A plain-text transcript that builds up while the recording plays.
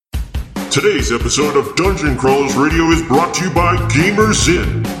Today's episode of Dungeon Crawlers Radio is brought to you by Gamers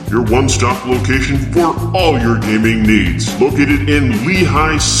Inn, your one-stop location for all your gaming needs. Located in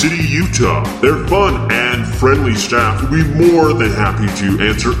Lehigh City, Utah, their fun and friendly staff will be more than happy to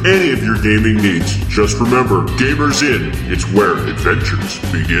answer any of your gaming needs. Just remember, Gamers Inn, it's where adventures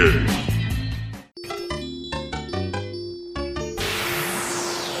begin.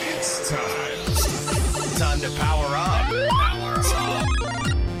 Time to power up.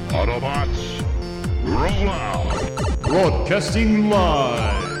 Autobots, roll out. Broadcasting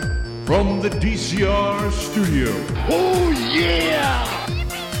live from the DCR studio. Oh, yeah!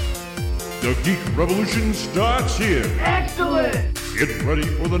 The Geek Revolution starts here. Excellent! Get ready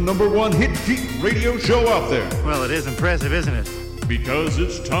for the #1 hit geek radio show out there. Well, it is impressive, isn't it? Because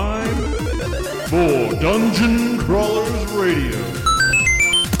it's time for Dungeon Crawlers Radio.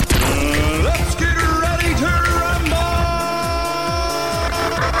 Let's get ready to rumble!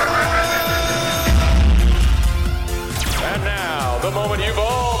 And now, the moment you've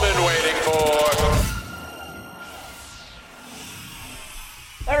all been waiting for.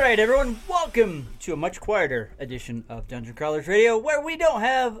 Alright, everyone, welcome to a much quieter edition of Dungeon Crawlers Radio, where we don't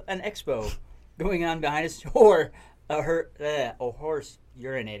have an expo going on behind us, or a horse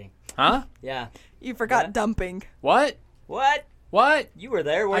urinating. Huh? Yeah. You forgot Yeah. dumping. What? What? What? You were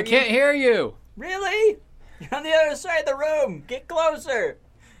there, I weren't can't you? hear you. Really? You're on the other side of the room. Get closer.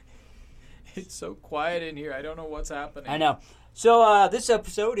 It's so quiet in here. I don't know what's happening. I know. So, this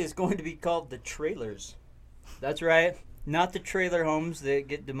episode is going to be called The Trailers. That's right. Not the trailer homes that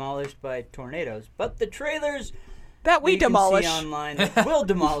get demolished by tornadoes, but the trailers That we you demolish. can see online that will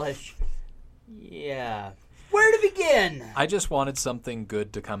demolish. Yeah. Where to begin? I just wanted something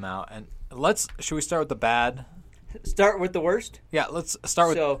good to come out. And should we start with the bad? Start with the worst? Yeah, let's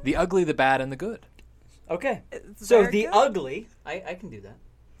start So- with the ugly, the bad, and the good. Okay. It's So very the good. ugly, I can do that.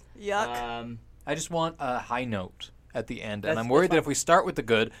 Yuck. I just want a high note at the end. And That's- I'm worried that's that if we start with the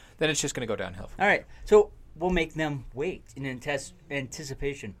good, then it's just going to go downhill. All right. So we'll make them wait in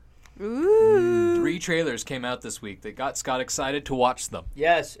anticipation. Ooh. 3 trailers came out this week that got Scott excited to watch them.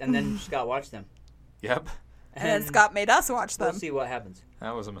 Yes, and then Scott watched them. Yep. And then Scott made us watch We'll them. see what happens.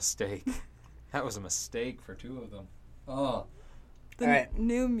 That was a mistake. That was a mistake for 2 of them. Oh. The All right.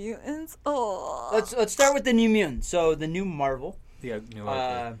 New Mutants. Oh. Let's start with the New Mutants. So the new Marvel The new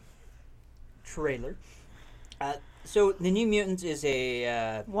ugly. trailer. So the New Mutants is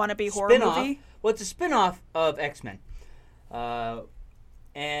a Wannabe horror spin-off. movie? Well, it's a spin-off of X-Men.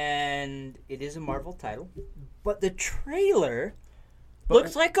 And it is a Marvel title. But the trailer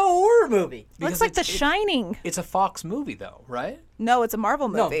looks like a horror movie. Because Looks like The it's- Shining. It's a Fox movie, though, right? No, it's a Marvel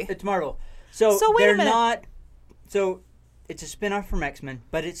movie. No, it's Marvel. So, So wait a they're minute. not. So it's a spin-off from X-Men,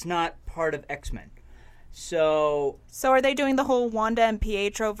 but it's not part of X-Men. So So are they doing the whole Wanda and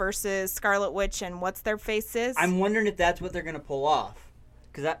Pietro versus Scarlet Witch and what's their faces? I'm wondering if that's what they're going to pull off.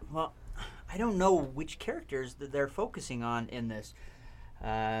 Because I don't know which characters that they're focusing on in this.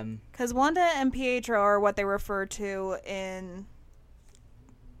 Because Wanda and Pietro are what they refer to in...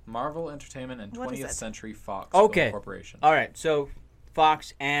 Marvel Entertainment and What is 20th it? Century Fox Okay. Corporation. All right, so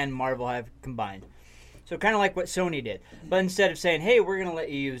Fox and Marvel have combined. So kind of like what Sony did. But instead of saying, hey, we're going to let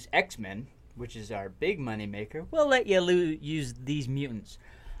you use X-Men, which is our big money maker, we'll let you use these mutants.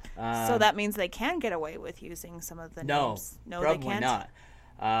 so that means they can get away with using some of the No, names. No, probably they can't?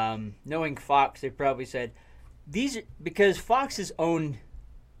 not. Knowing Fox, they probably said, because Fox has owned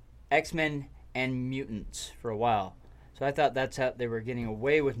X-Men and mutants for a while. So I thought that's how they were getting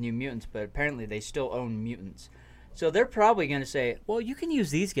away with New Mutants, but apparently they still own mutants. So they're probably going to say, well, you can use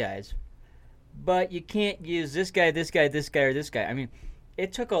these guys, but you can't use this guy, this guy, this guy, or this guy. I mean,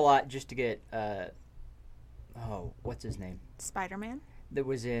 it took a lot just to get, what's his name? Spider-Man? That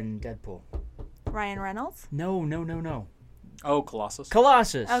was in Deadpool. Ryan Reynolds? No. Oh, Colossus.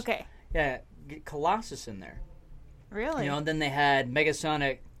 Colossus. Okay. Yeah, get Colossus in there. Really? You know, and then they had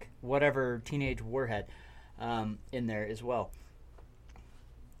Megasonic, whatever, Teenage Warhead in there as well.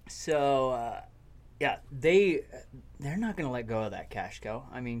 So, yeah, they're not going to let go of that cash cow.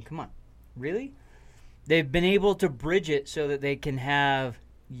 I mean, come on. Really? They've been able to bridge it so that they can have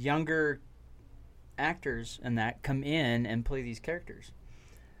younger actors and that come in and play these characters.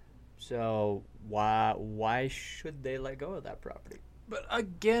 So, why should they let go of that property? But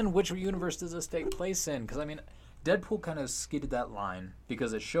again, which universe does this take place in? Because, I mean, Deadpool kind of skidded that line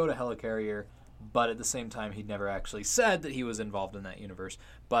because it showed a helicarrier, but at the same time, he'd never actually said that he was involved in that universe.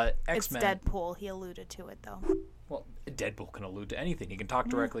 But It's X-Men... Deadpool. He alluded to it, though. Well, Deadpool can allude to anything. He can talk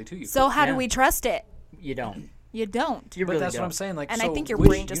directly to you. So how Yeah. do we trust it? You don't. You don't. You But really that's don't. what I'm saying. Like, And so I think your which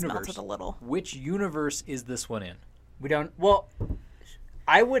brain just universe? melted a little. Which universe is this one in? We don't. Well,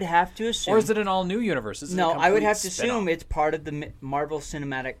 I would have to assume. Or is it an all-new universe? Is it a No, I would complete have to spin-off? assume it's part of the Marvel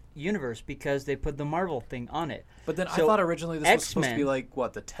Cinematic Universe because they put the Marvel thing on it. But then I So, thought originally this was supposed to be X-Men- like,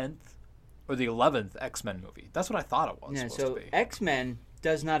 what, the 10th or the 11th X-Men movie? That's what I thought it was Yeah, supposed so to be. X-Men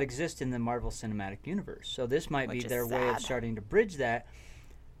does not exist in the Marvel Cinematic Universe. So this might Which be is their way of sad. starting to bridge that.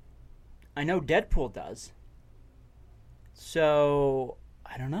 I know Deadpool does. So,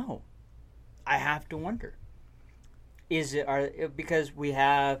 I don't know. I have to wonder. Because we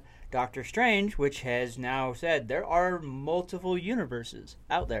have Doctor Strange, which has now said there are multiple universes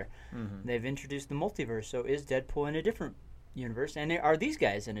out there. Mm-hmm. They've introduced the multiverse. So is Deadpool in a different universe? And are these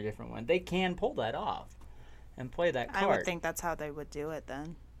guys in a different one? They can pull that off and play that card. I would think that's how they would do it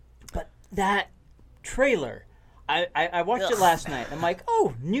then. But that trailer, I watched it last night. I'm like,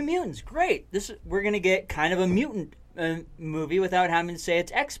 oh, New Mutants, great. We're gonna get kind of a mutant movie without having to say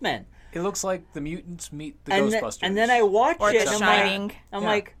it's X-Men. It looks like the mutants meet the And Ghostbusters. and then I watch Or it, The and Shining. I'm Yeah.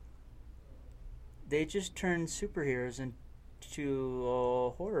 like, they just turned superheroes into a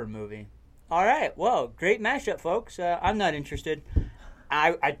horror movie. All right, well, great mashup, folks. I'm not interested.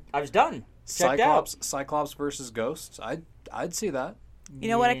 I was done. Checked out. Cyclops versus Ghosts. I'd see that. You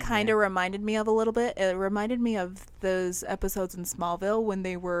know what it Yeah. kind of reminded me of a little bit? It reminded me of those episodes in Smallville when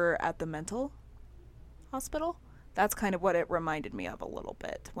they were at the mental hospital. That's kind of what it reminded me of a little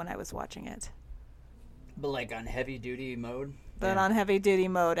bit when I was watching it. But like on heavy duty mode. But on heavy duty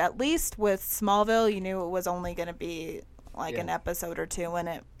mode, at least with Smallville, you knew it was only going to be like an episode or two and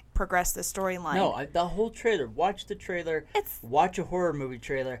it progressed the storyline. No, the whole trailer. Watch the trailer. Watch a horror movie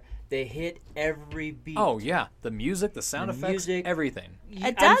trailer. They hit every beat. Oh yeah, the music, the sound effects, music. everything. It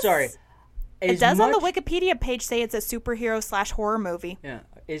I'm does- sorry. It As does on the much- Wikipedia page say it's a superhero/horror movie. Yeah.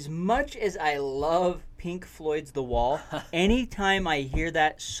 As much as I love Pink Floyd's The Wall, anytime I hear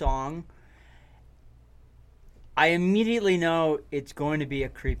that song, I immediately know it's going to be a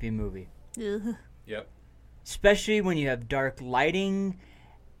creepy movie. Yep. Especially when you have dark lighting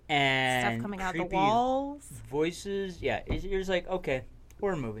and Stuff coming out the creepy walls. voices. Yeah, you're just like, okay,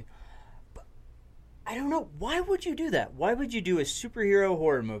 horror movie. But I don't know. Why would you do that? Why would you do a superhero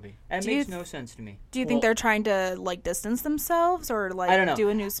horror movie? That Do you makes th- no sense to me. Do you think they're trying to like distance themselves or like I don't know. do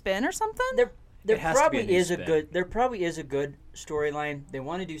a new spin or something? There It has to be a probably new is a spin. good. There probably is a good storyline. They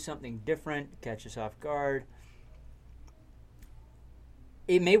want to do something different, catch us off guard.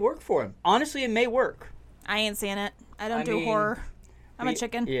 It may work for him. Honestly, it may work. I ain't seeing it. I don't I do mean, horror. I'm a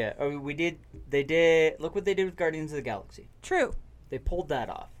chicken. Yeah, we did. They did. Look what they did with Guardians of the Galaxy. True. They pulled that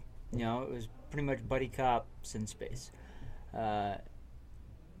off. You know, it was pretty much buddy cops in space.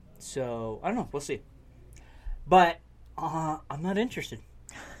 So I don't know. We'll see. But I'm not interested.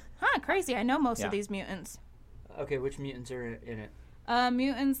 Huh, crazy. I know most Yeah. of these mutants. Okay, which mutants are in it?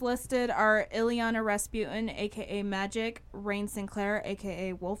 Mutants listed are Ileana Rasputin, a.k.a. Magic, Rain Sinclair,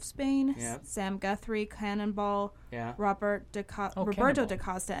 a.k.a. Wolfsbane, Yeah. Sam Guthrie, Cannonball, Yeah. Roberto Cannonball.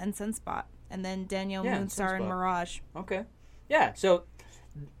 DaCosta, and Sunspot. And then Daniel Yeah, Moonstar and Sunspot. Mirage. Okay. Yeah, so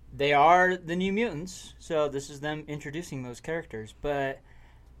they are the New Mutants, so this is them introducing those characters, but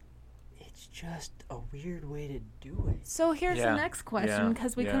it's just a weird way to do it. So here's Yeah. the next question, Yeah.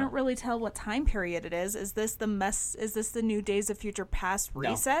 because we Yeah. couldn't really tell what time period it is. Is this the New Days of Future Past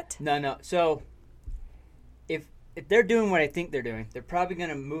reset? No. So if they're doing what I think they're doing, they're probably going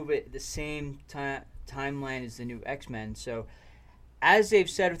to move it the same timeline as the new X-Men. So as they've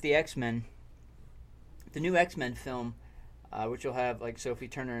said with the X-Men, the new X-Men film, which will have like Sophie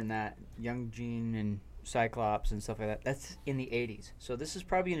Turner and that, Young Jean and Cyclops and stuff like that, that's in the 80s. So this is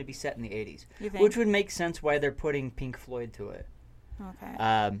probably going to be set in the 80s, You think? which would make sense why they're putting Pink Floyd to it.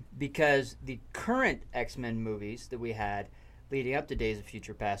 Okay. Because the current X-Men movies that we had leading up to Days of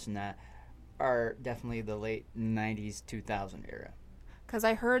Future Past and that are definitely the late 90s, 2000 era. Because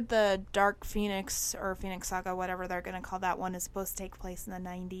I heard the Dark Phoenix or Phoenix Saga, whatever they're going to call that one, is supposed to take place in the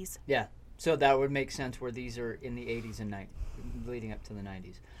 90s. Yeah, so that would make sense where these are in the 80s and 90s, leading up to the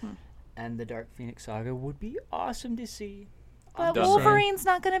 90s. And the Dark Phoenix Saga would be awesome to see. But done. Wolverine's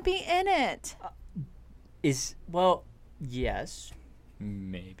not going to be in it. Well, yes,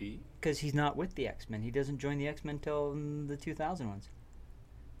 Maybe. because he's not with the X-Men. He doesn't join the X-Men till the 2000 ones.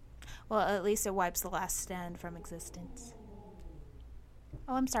 Well, at least it wipes the Last Stand from existence.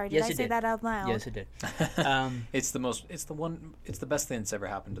 Oh, I'm sorry. Did Yes, I it say did. that out loud? Yes, it did. It's the best thing that's ever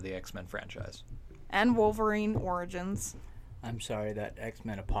happened to the X-Men franchise. And Wolverine Origins. I'm sorry, that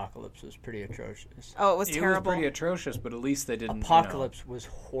X-Men Apocalypse was pretty atrocious. Oh, it was It terrible. was pretty atrocious, but at least they didn't. Apocalypse was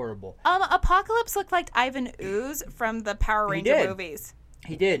horrible. Apocalypse looked like Ivan Ooze from the Power He Ranger did. movies.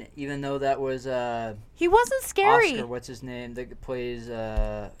 He did, even though that was He wasn't scary. Oscar. What's his name? That plays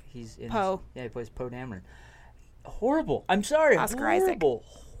he's in Poe. Yeah, he plays Poe Dameron. horrible. I'm sorry, Oscar Isaac.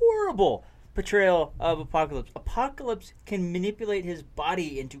 horrible portrayal of Apocalypse. Apocalypse can manipulate his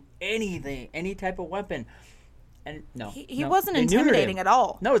body into anything, any type of weapon. And He wasn't they neutered intimidating him. at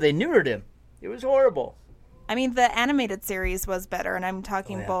all. No, they neutered him. It was horrible. I mean, the animated series was better, and I'm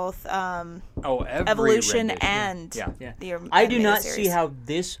talking both Every Evolution rendition. and Yeah. the I do animated not series. see how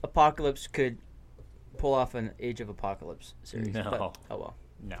this Apocalypse could pull off an Age of Apocalypse series. No. But, oh well.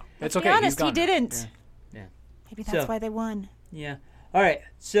 No, Let's it's okay. be honest, He's gone he now. didn't. Yeah. Maybe that's So- why they won. Yeah. All right.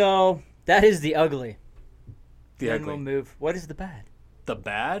 So that is the ugly. The Then ugly. we'll move. What is the bad? The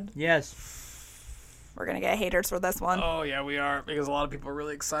bad? Yes. We're gonna get haters for this one. Oh yeah, we are, because a lot of people are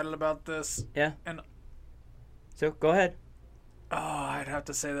really excited about this. Yeah. And So go ahead. I'd have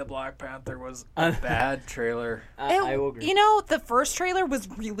to say that Black Panther was a bad trailer. I will agree. You know, the first trailer was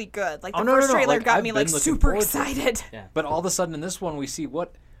really good. Like the Oh, no, first no, no. trailer Like, got I've me been like looking super forward to it. excited. Yeah. But all of a sudden in this one we see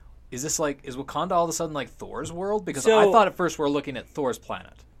what is this like? Is Wakanda all of a sudden like Thor's world? Because So- I thought at first we were looking at Thor's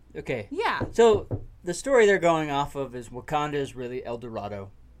planet. Okay. Yeah. So the story they're going off of is Wakanda is really El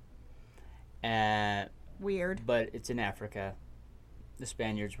Dorado, Weird. but it's in Africa. The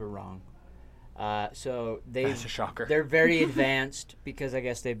Spaniards were wrong. So That's a shocker. they're very advanced because I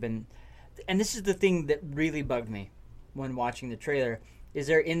guess they've been. And this is the thing that really bugged me when watching the trailer is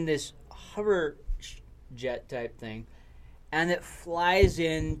they're in this hover jet type thing, and it flies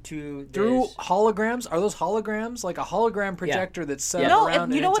into Through this. holograms? Are those holograms? Like a hologram projector that's set No,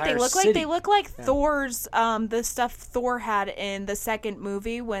 around you know an what they entire look like? city. They look like Thor's, the stuff Thor had in the second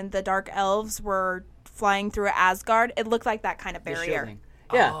movie when the Dark Elves were flying through Asgard. It looked like that kind of the barrier. shielding.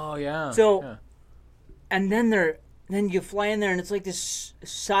 Yeah. Oh yeah. So- yeah. And then you fly in there, and it's like this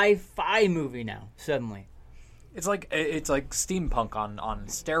sci-fi movie now. Suddenly, it's like steampunk on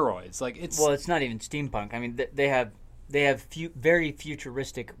steroids. Like it's well, it's not even steampunk. I mean, they have very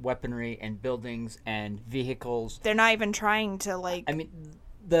futuristic weaponry and buildings and vehicles. They're not even trying to like. I mean,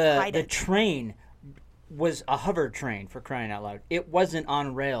 the Hide it. train was a hover train, for crying out loud. It wasn't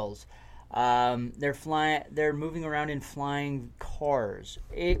on rails. They're moving around in flying cars.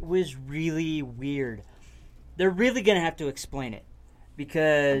 It was really weird. They're really gonna have to explain it,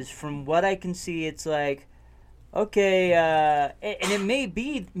 because from what I can see, it's like, okay, and it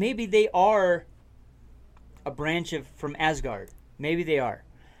maybe they are a branch from Asgard. Maybe they are,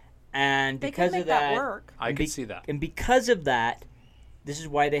 and they because can make of that, work. I could see that. and because of that, this is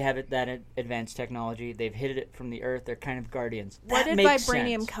why they have that advanced technology. They've hid it from the Earth. They're kind of guardians. Where That did makes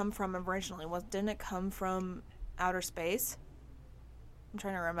vibranium sense. come from originally? Didn't it come from outer space? I'm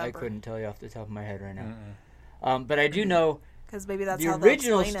trying to remember. I couldn't tell you off the top of my head right now. But I do know Because maybe that's the how they'll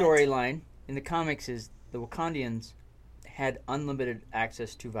original explain it. storyline in the comics is the Wakandians had unlimited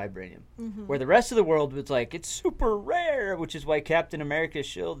access to vibranium, Mm-hmm. where the rest of the world was like, it's super rare, which is why Captain America's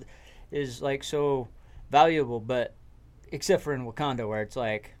shield is like so valuable. But except for in Wakanda, where it's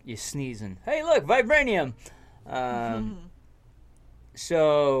like you sneeze and hey, look, vibranium.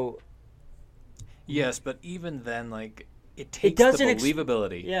 So Yes, but even then, like it takes doesn't the ex-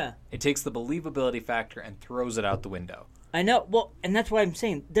 believability. yeah. It takes the believability factor and throws it out the window. I know. Well, and that's why I'm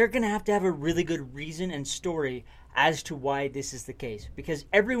saying they're going to have a really good reason and story as to why this is the case. Because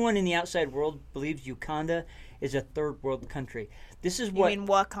everyone in the outside world believes Wakanda is a third world country. This is You what mean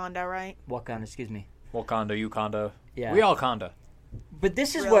Wakanda, right? Wakanda, excuse me. Wakanda, Ukanda. Yeah. We all Conda. But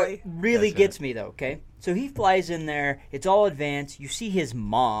this is Really? what really That's gets me, though, okay? So he flies in there. It's all advanced. You see his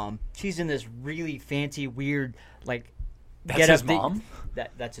mom. She's in this really fancy, weird, like, That's get his up mom?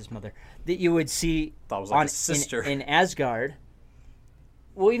 That's his mother. That you would see Thought it was like his sister. in Asgard.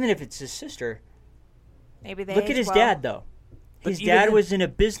 Well, even if it's his sister. Maybe they Look at age his well. dad, though. But His even dad then- was in a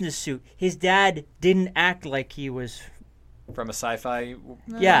business suit. His dad didn't act like he was. From a sci-fi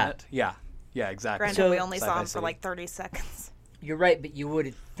Yeah. planet? Yeah. Yeah, exactly. Granted, So- we only saw Sci-fi him for city. like 30 seconds. You're right, but you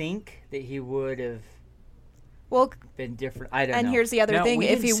would think that he would have Well, been different. I don't and know. here's the other Now, thing: we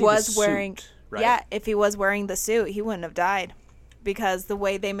if didn't he see the was suit, wearing, right? yeah, if he was wearing the suit, he wouldn't have died, because the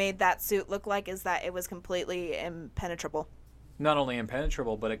way they made that suit look like is that it was completely impenetrable. Not only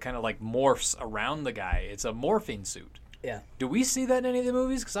impenetrable, but it kind of like morphs around the guy. It's a morphine suit. Yeah. Do we see that in any of the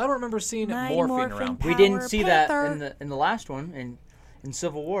movies? Because I don't remember seeing it Mighty morphing Morphin around. Power We didn't see Panther. that in the last one in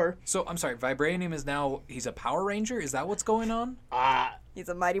Civil War. So I'm sorry, Vibranium is now he's a Power Ranger. Is that what's going on? He's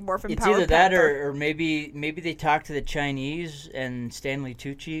a Mighty Morphin It's Power either that Panther. or maybe they talked to the Chinese and Stanley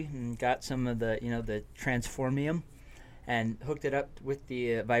Tucci and got some of the the transformium and hooked it up with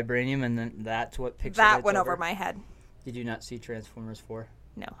the vibranium, and then that's what Pixar that lights went over my head. Did you not see Transformers 4?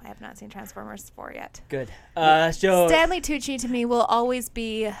 No, I have not seen Transformers 4 yet. Good. So Stanley Tucci to me will always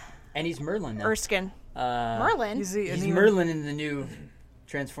be and he's Merlin now. Erskine. Merlin. He's Merlin in the new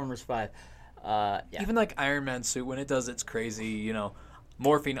Transformers 5. Yeah. Even like Iron Man's suit, when it does its crazy,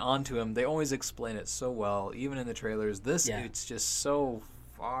 morphing onto him, they always explain it so well. Even in the trailers, it's just so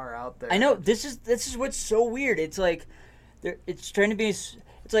far out there. I know this is what's so weird. It's like it's trying to be. It's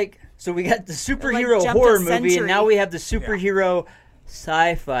like so we got the superhero jumped horror a movie, and century. now we have the superhero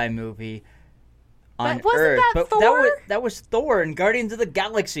sci-fi movie on But wasn't Earth. that But Thor? that was Thor and Guardians of the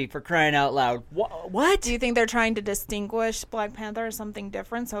Galaxy, for crying out loud. What? Do you think they're trying to distinguish Black Panther as something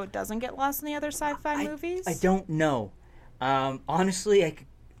different so it doesn't get lost in the other sci-fi movies? I don't know. Honestly,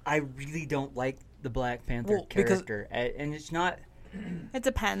 I really don't like the Black Panther character, and it's not. It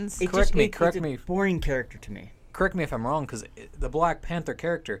depends. Correct me. It's a boring character to me. Correct me if I'm wrong, because the Black Panther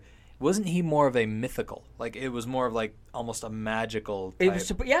character, wasn't he more of a mythical? Like, it was more of like almost a magical type. It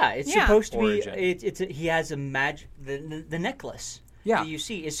was it's supposed to origin. be. He has a the necklace. Yeah. That you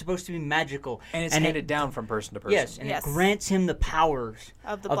see is supposed to be magical, and it's handed down from person to person. Yes, and it grants him the powers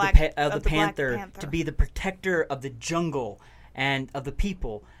Of the Black Panther to be the protector of the jungle and of the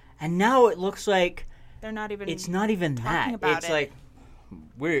people. And now it looks like They're not even. it's not even that. about It's it. like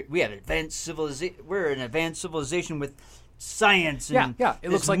we have advanced civilization. We're an advanced civilization with science. And Yeah. It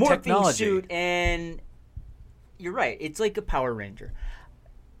this looks like morphing technology. Suit, and you're right. It's like a Power Ranger.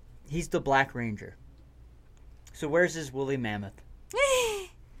 He's the Black Ranger. So where's his woolly mammoth?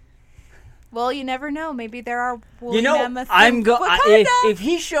 Well, you never know. Maybe there are woolly mammoths I'm in go. Wakanda. If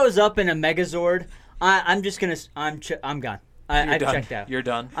he shows up in a Megazord, I'm just gonna. I'm gone. I've done. checked out. You're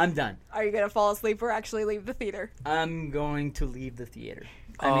done. I'm done. Are you gonna fall asleep or actually leave the theater? I'm going to leave the theater.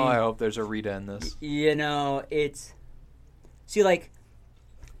 I hope there's a Rita in this. It's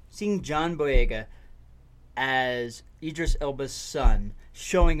seeing John Boyega as Idris Elba's son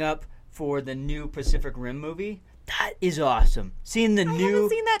showing up for the new Pacific Rim movie. That is awesome. Seeing the I new. haven't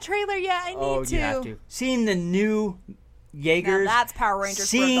seen that trailer yet. I need to. You have to. Seeing the new Now Jaegers. that's Power Rangers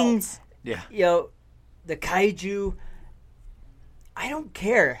seeing, for adults. Yeah. The kaiju. I don't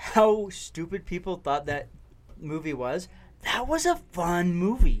care how stupid people thought that movie was. That was a fun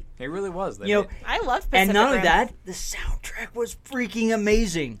movie. It really was. I love Pacific And not only Rim. that, the soundtrack was freaking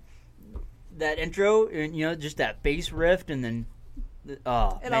amazing. That intro, and just that bass riff, and then It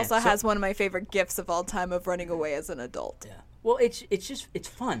also has one of my favorite gifs of all time of running away as an adult. Yeah. Well, it's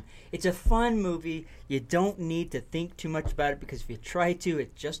fun. It's a fun movie. You don't need to think too much about it, because if you try to,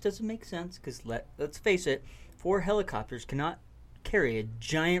 it just doesn't make sense. Because let's face it, 4 helicopters cannot carry a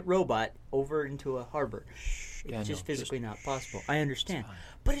giant robot over into a harbor. It's just physically not possible. I understand,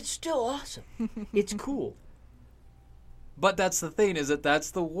 but it's still awesome. It's cool. But that's the thing, is that's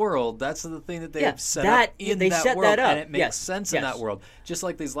the world. That's the thing that they've set that- up in they that set world, that up. and it makes Yes, sense in yes. that world. Just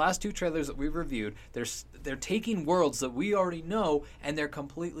like these last 2 trailers that we've reviewed, they're taking worlds that we already know, and they're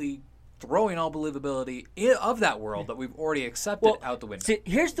completely throwing all believability of that world that we've already accepted out the window. See,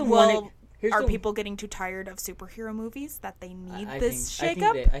 here's the Well, one. are people getting too tired of superhero movies that they need this I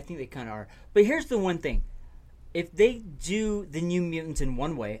shakeup? think they kind of are. But here's the one thing: if they do the New Mutants in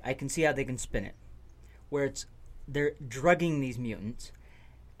one way, I can see how they can spin it, where they're drugging these mutants,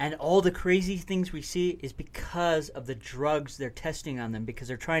 and all the crazy things we see is because of the drugs they're testing on them, because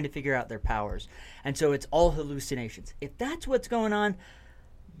they're trying to figure out their powers, and so it's all hallucinations. If that's what's going on,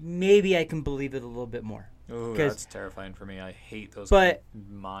 maybe I can believe it a little bit more. Ooh, 'Cause- that's terrifying for me. I hate those But- kind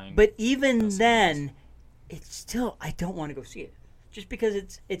of mind. But even then, it's still, I don't want to go see it, just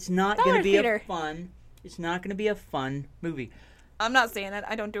because it's not going to Dollar be theater. It's not going to be a fun movie. I'm not saying it.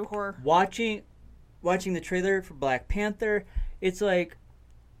 I don't do horror. Watching the trailer for Black Panther, it's like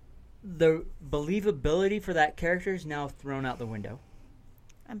the believability for that character is now thrown out the window,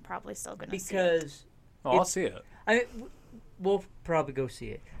 I'm probably still gonna see it. because I'll see it. I mean, we'll probably go see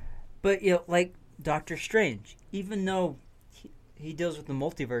it. But like Doctor Strange, even though he deals with the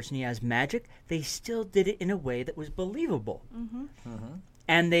multiverse and he has magic, they still did it in a way that was believable.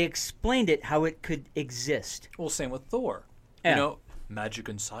 And they explained it how it could exist. Well, same with Thor. Yeah. Magic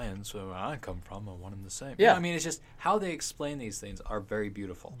and science, where I come from, are one and the same. Yeah. I mean, it's just how they explain these things are very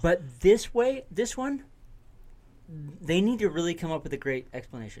beautiful. But this one, they need to really come up with a great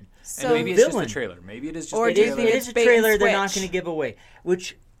explanation. So And maybe it's just villain. the trailer. Maybe it is just Or the do you trailer. think It it's is a bait and trailer they're not switch? going to give away,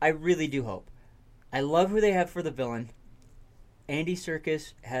 which I really do hope. I love who they have for the villain. Andy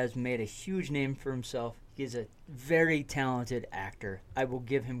Serkis has made a huge name for himself. He's a very talented actor. I will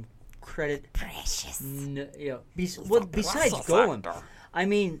give him credit. Precious. Besides Golem, I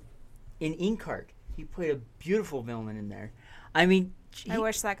mean, in Inkheart, he played a beautiful villain in there. I mean, I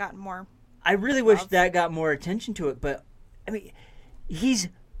wish that got more. I really wish love. that got more attention to it, but I mean, he's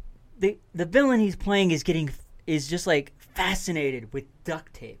the villain he's playing is just like fascinated with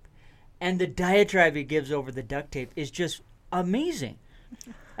duct tape, and the diatribe he gives over the duct tape is just amazing.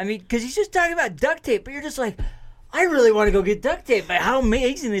 I mean, because he's just talking about duct tape, but you're just like, I really want to go get duct tape. But how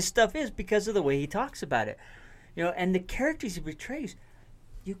amazing this stuff is because of the way he talks about it. You know, and the characters he portrays,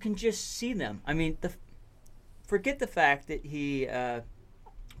 you can just see them. I mean, forget the fact that he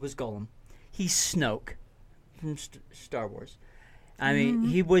was Gollum. He's Snoke from Star Wars. I mean,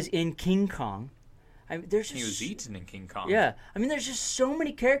 he was in King Kong. I mean, there's just, He was eaten in King Kong. Yeah. I mean, there's just so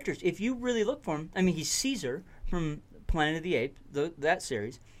many characters. If you really look for him, I mean, he's Caesar from Planet of the Apes, that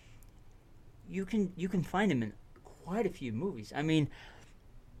series. You can find him in quite a few movies. I mean,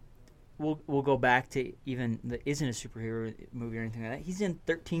 we'll go back to even that isn't a superhero movie or anything like that. He's in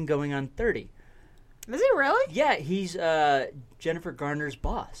 13 going on 30. Is he really? Yeah, he's Jennifer Garner's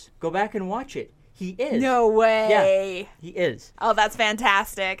boss. Go back and watch it. He is. No way. Yeah, he is. Oh, that's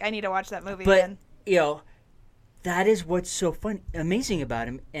fantastic. I need to watch that movie But, again. you know, that is what's so amazing about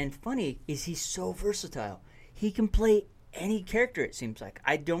him and funny is he's so versatile. He can play any character, it seems like.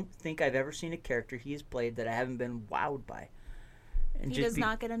 I don't think I've ever seen a character he has played that I haven't been wowed by. And He does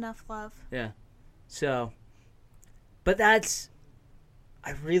not get enough love. Yeah. So, but I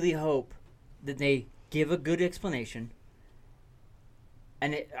really hope that they give a good explanation.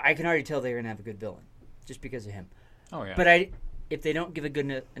 And I can already tell they're going to have a good villain just because of him. Oh, yeah. But if they don't give a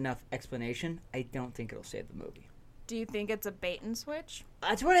good enough explanation, I don't think it'll save the movie. Do you think it's a bait and switch?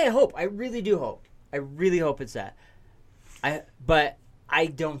 That's what I hope. I really do hope. I really hope it's that. But I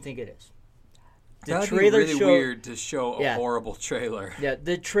don't think it is. That'd be really weird to show a horrible trailer. Yeah,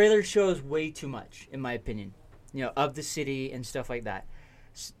 the trailer shows way too much, in my opinion. You know, of the city and stuff like that,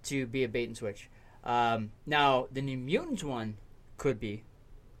 to be a bait and switch. Now, the New Mutants one could be.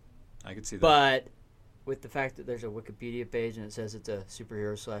 I could see that. But with the fact that there's a Wikipedia page and it says it's a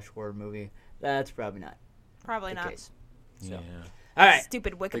superhero/horror movie, that's probably not Probably the not. case. Yeah. All right.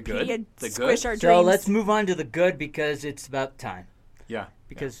 Stupid good? Wikipedia The good? squish our So dreams. let's move on to the good because it's about time. Yeah.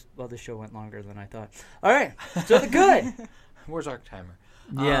 Because, well, the show went longer than I thought. All right. So the good. Where's our timer?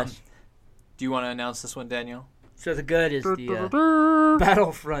 Yes. Do you want to announce this one, Daniel? So the good is the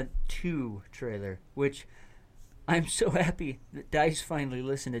Battlefront 2 trailer, which I'm so happy that DICE finally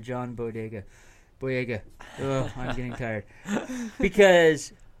listened to John Boyega. Oh, I'm getting tired.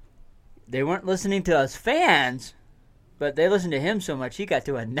 Because they weren't listening to us fans, but they listened to him so much he got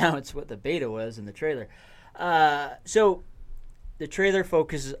to announce what the beta was in the trailer. So the trailer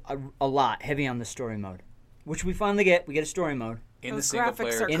focuses a lot heavy on the story mode, which we finally get. We get a story mode. In the Those single graphics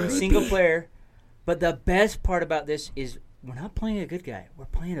player. are In the creepy. single player. But the best part about this is we're not playing a good guy. We're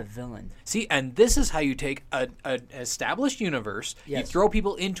playing a villain. See, and this is how you take an established universe, you Yes. throw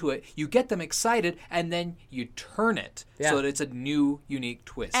people into it, you get them excited, and then you turn it Yeah. so that it's a new, unique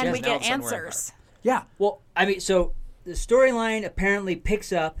twist. and Yes, we now all get of a sudden we're Empire. answers. Yeah. Well, I mean, so the storyline apparently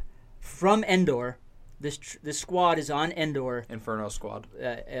picks up from Endor. This squad is on Endor Inferno Squad.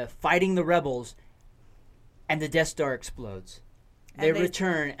 fighting the rebels, and the Death Star explodes. They And they-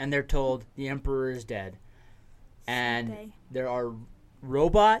 return, and they're told the Emperor is dead. And Someday. there are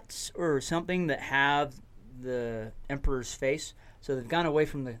robots or something that have the Emperor's face. So they've gone away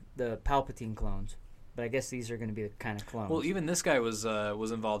from the Palpatine clones. But I guess these are going to be the kind of clones. Well, even this guy was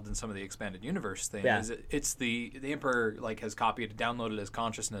involved in some of the expanded universe thing. Yeah. It's the Emperor has copied, downloaded his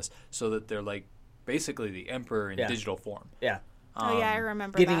consciousness so that they're basically the Emperor in Yeah. digital form. Yeah. Oh yeah, I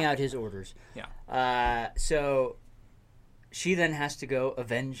remember Giving that. out his orders. Yeah. So she then has to go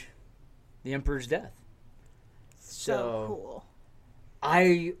avenge the Emperor's death. So cool.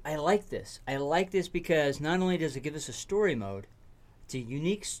 I like this. I like this because not only does it give us a story mode, it's a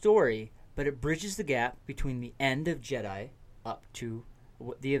unique story, but it bridges the gap between the end of Jedi up to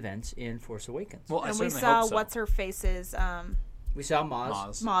the events in Force Awakens. Well, I And we certainly saw hope so. what's her face's We saw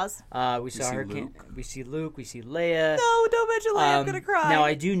Maz. Maz. Maz. We saw see her. Luke. We see Luke. We see Leia. No, don't mention Leia. I'm gonna cry. Now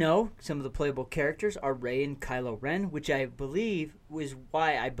I do know some of the playable characters are Rey and Kylo Ren, which I believe was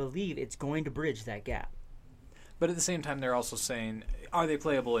why I believe it's going to bridge that gap. But at the same time, they're also saying, are they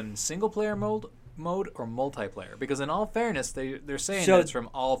playable in single-player mode or multiplayer? Because in all fairness, they're saying So- that it's from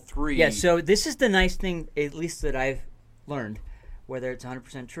all three. Yeah, so this is the nice thing, at least that I've learned, whether it's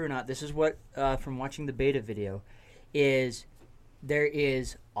 100% true or not. This is what, from watching the beta video, is there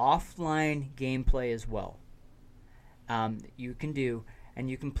is offline gameplay as well. You can do, and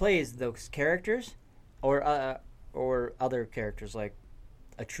you can play as those characters or other characters like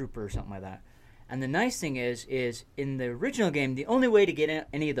a trooper or something like that. And the nice thing is in the original game, the only way to get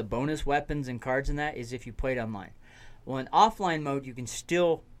any of the bonus weapons and cards in that is if you played online. Well, in offline mode, you can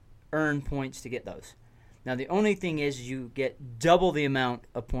still earn points to get those. Now, the only thing is you get double the amount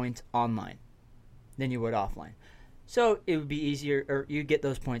of points online than you would offline. So it would be easier, or you get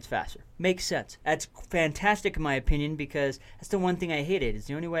those points faster. Makes sense. That's fantastic in my opinion, because that's the one thing I hated. It's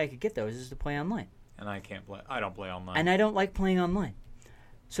the only way I could get those is to play online. And I can't play. I don't play online. And I don't like playing online.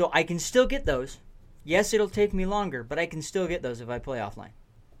 So I can still get those. Yes, it'll take me longer, but I can still get those if I play offline.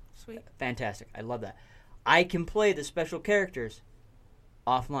 Sweet. Fantastic. I love that. I can play the special characters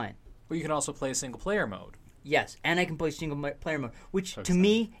offline. But you can also play single player mode. Yes, and I can play single player mode, which So to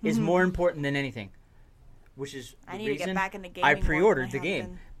me is more important than anything. Which is I the need to get reason back into gaming I more than pre-ordered I the have game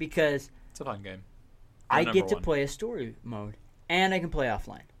been. because It's a fun game. I Number get to one. play a story mode and I can play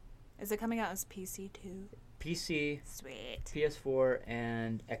offline. Is it coming out as PC too? PC, Sweet. PS4,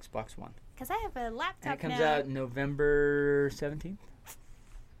 and Xbox One. Because I have a laptop And it comes now. out November 17th.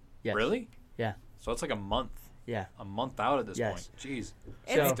 Yes. Really? Yeah. So it's like a month. Yeah. A month out at this Yes. point. Jeez.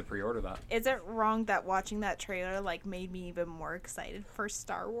 I So- need to pre-order that. Is it wrong that watching that trailer like made me even more excited for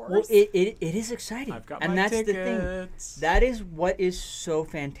Star Wars? Well, it is exciting. I've got and my that's the tickets. thing. That is what is so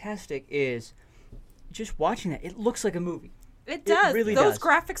fantastic is just watching that. It looks like a movie. It does. really Those does.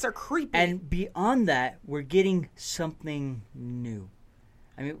 graphics are creepy. And beyond that, we're getting something new.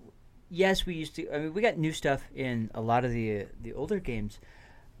 I mean, yes, we used to. I mean, we got new stuff in a lot of the older games,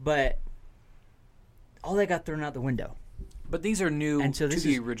 but all that got thrown out the window. But these are new And so to this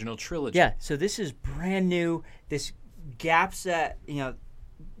the is- original trilogy. Yeah, so this is brand new. This gaps that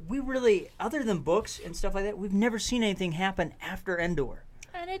we really, other than books and stuff like that, we've never seen anything happen after Endor.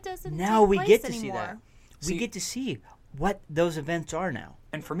 And it doesn't. Now take we place get to anymore. see that. See- We get to see what those events are now.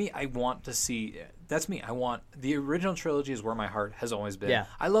 And for me, I want to see. That's me. I want the original trilogy is where my heart has always been. Yeah.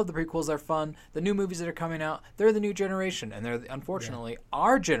 I love the prequels. They're fun. The new movies that are coming out, they're the new generation, and they're unfortunately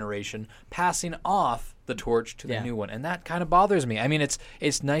our generation passing off the torch to the Yeah. new one, and that kind of bothers me. I mean,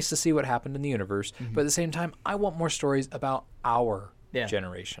 it's nice to see what happened in the universe, but at the same time, I want more stories about our Yeah.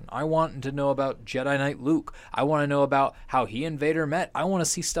 generation. I want to know about Jedi Knight Luke. I want to know about how he and Vader met. I want to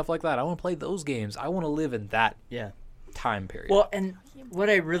see stuff like that. I want to play those games. I want to live in that Yeah. time period. Well, and what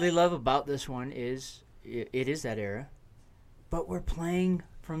I really love about this one is it is that era, but we're playing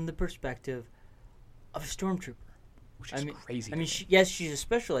from the perspective of a stormtrooper. which is crazy. I to mean, me. yes, she's a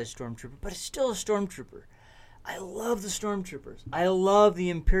specialized stormtrooper, but it's still a stormtrooper. I love the stormtroopers. I love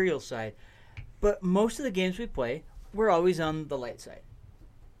the Imperial side, but most of the games we play, we're always on the light side.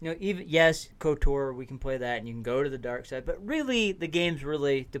 Even yes, KOTOR, we can play that, and you can go to the dark side, but really, the game's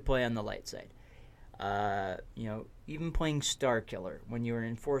really to play on the light side. Even playing Star Killer when you were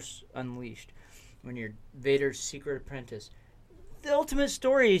in Force Unleashed, when you're Vader's secret apprentice. The ultimate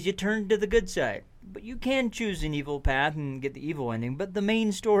story is you turn to the good side, but you can choose an evil path and get the evil ending. But the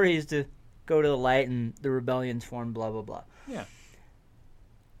main story is to go to the light and the rebellion's formed, blah blah blah. Yeah.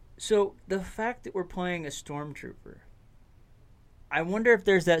 So the fact that we're playing a stormtrooper, I wonder if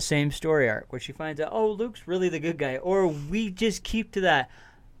there's that same story arc where she finds out, oh, Luke's really the good guy, or we just keep to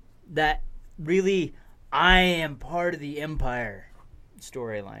that really I am part of the Empire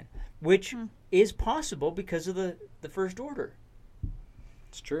storyline, which is possible because of the First Order.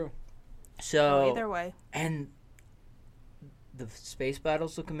 It's true. So Either way. and the space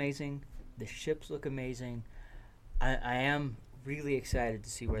battles look amazing. The ships look amazing. I am really excited to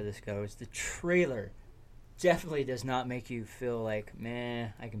see where this goes. The trailer definitely does not make you feel like, meh,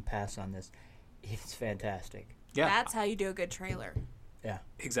 I can pass on this. It's fantastic. Yeah. That's how you do a good trailer. Yeah.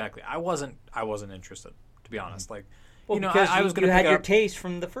 Exactly. I wasn't interested, to be honest. Like, Well, you know, because I was going you to had pick your up taste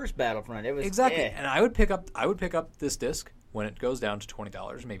from the first Battlefront. It was exactly, eh. and I would pick up this disc when it goes down to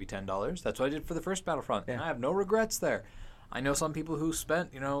 $20, maybe $10. That's what I did for the first Battlefront, and Yeah. I have no regrets there. I know some people who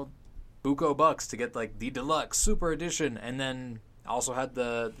spent buco bucks to get like the deluxe super edition, and then also had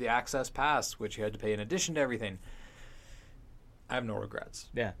the access pass, which you had to pay in addition to everything. I have no regrets.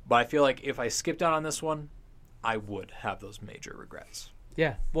 Yeah. But I feel like if I skipped out on this one, I would have those major regrets.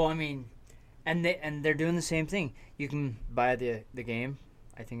 Yeah. Well, I mean, and they're doing the same thing. You can buy the game.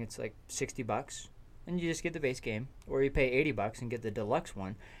 I think it's like $60, and you just get the base game, or you pay $80 and get the deluxe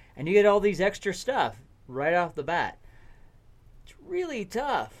one, and you get all these extra stuff right off the bat. It's really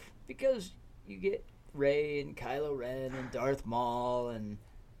tough because you get Rey and Kylo Ren and Darth Maul and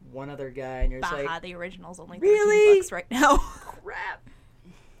one other guy, and you're just Baha, like, the original's only Really? $13 right now. crap.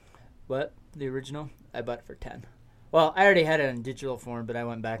 What? The original? I bought it for 10. Well, I already had it in digital form, but I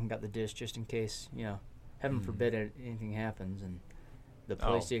went back and got the disc just in case, heaven forbid anything happens and the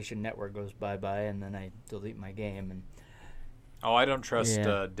PlayStation Network goes bye-bye, and then I delete my game. And Oh, I don't trust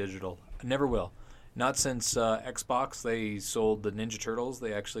Yeah. digital. I never will. Not since Xbox, they sold the Ninja Turtles.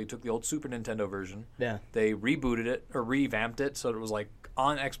 They actually took the old Super Nintendo version. yeah, They rebooted it or revamped it so it was like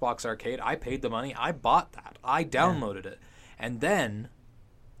on Xbox Arcade. I paid the money. I bought that. I downloaded it. And then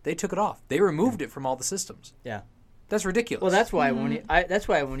they took it off. They removed it from all the systems. yeah. That's ridiculous. Well, that's why that's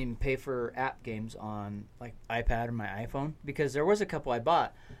why I won't even pay for app games on like iPad or my iPhone, because there was a couple I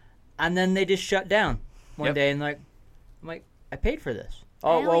bought, and then they just shut down one day, and I'm like, I paid for this.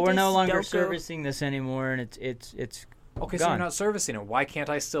 Oh well, we're no longer servicing this anymore, and it's okay. gone. So you're not servicing it. Why can't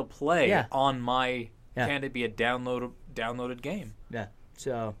I still play on my? Yeah. Can it be a downloaded game? Yeah.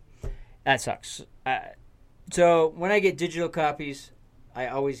 So that sucks. So when I get digital copies, I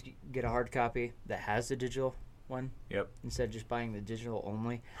always get a hard copy that has the digital one. Yep. Instead of just buying the digital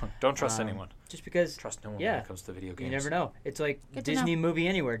only. Don't trust anyone. Just because. Trust no one when it comes to video games. You never know. It's like Disney Movie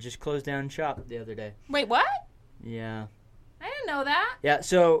Anywhere just closed down shop the other day. Wait, what? Yeah. I didn't know that. Yeah.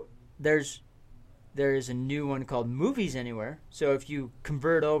 So there is a new one called Movies Anywhere. So if you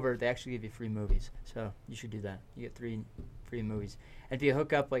convert over, they actually give you free movies. So you should do that. You get 3 free movies. And if you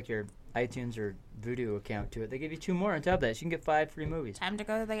hook up like your iTunes or Vudu account to it, they give you 2 more on top of that. So you can get 5 free movies. Time to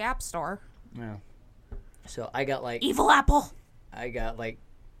go to the App Store. Yeah. So I got like Evil Apple. I got like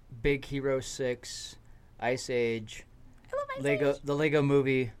Big Hero 6, Ice Age, I love Ice Age. the Lego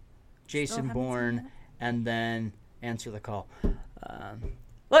Movie, Jason haven't Bourne, seen it. and then Answer the Call.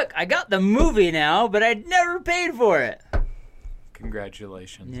 Look, I got the movie now, but I'd never paid for it.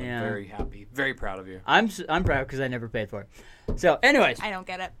 Congratulations. Yeah. I'm very happy. Very proud of you. I'm proud because I never paid for it. So, anyways, I don't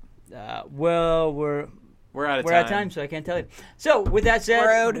get it. well, we're out of out of time, so I can't tell you. So, with that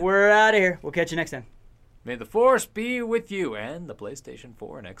said, we're out of here. We'll catch you next time. May the Force be with you and the PlayStation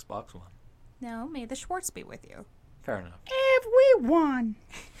 4 and Xbox One. No, may the Schwartz be with you. Fair enough. Everyone.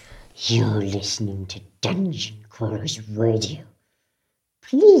 You're listening to Dungeon Crawlers Radio.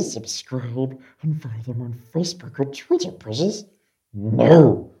 Please subscribe and follow them on Facebook or Twitter, precious.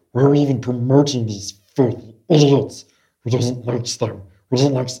 No, we're even promoting these filthy idiots. Who doesn't like them? Who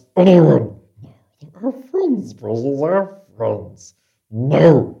doesn't like anyone? No, they're our friends, precious, our friends.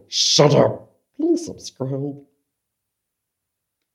 No, shut up. Please subscribe.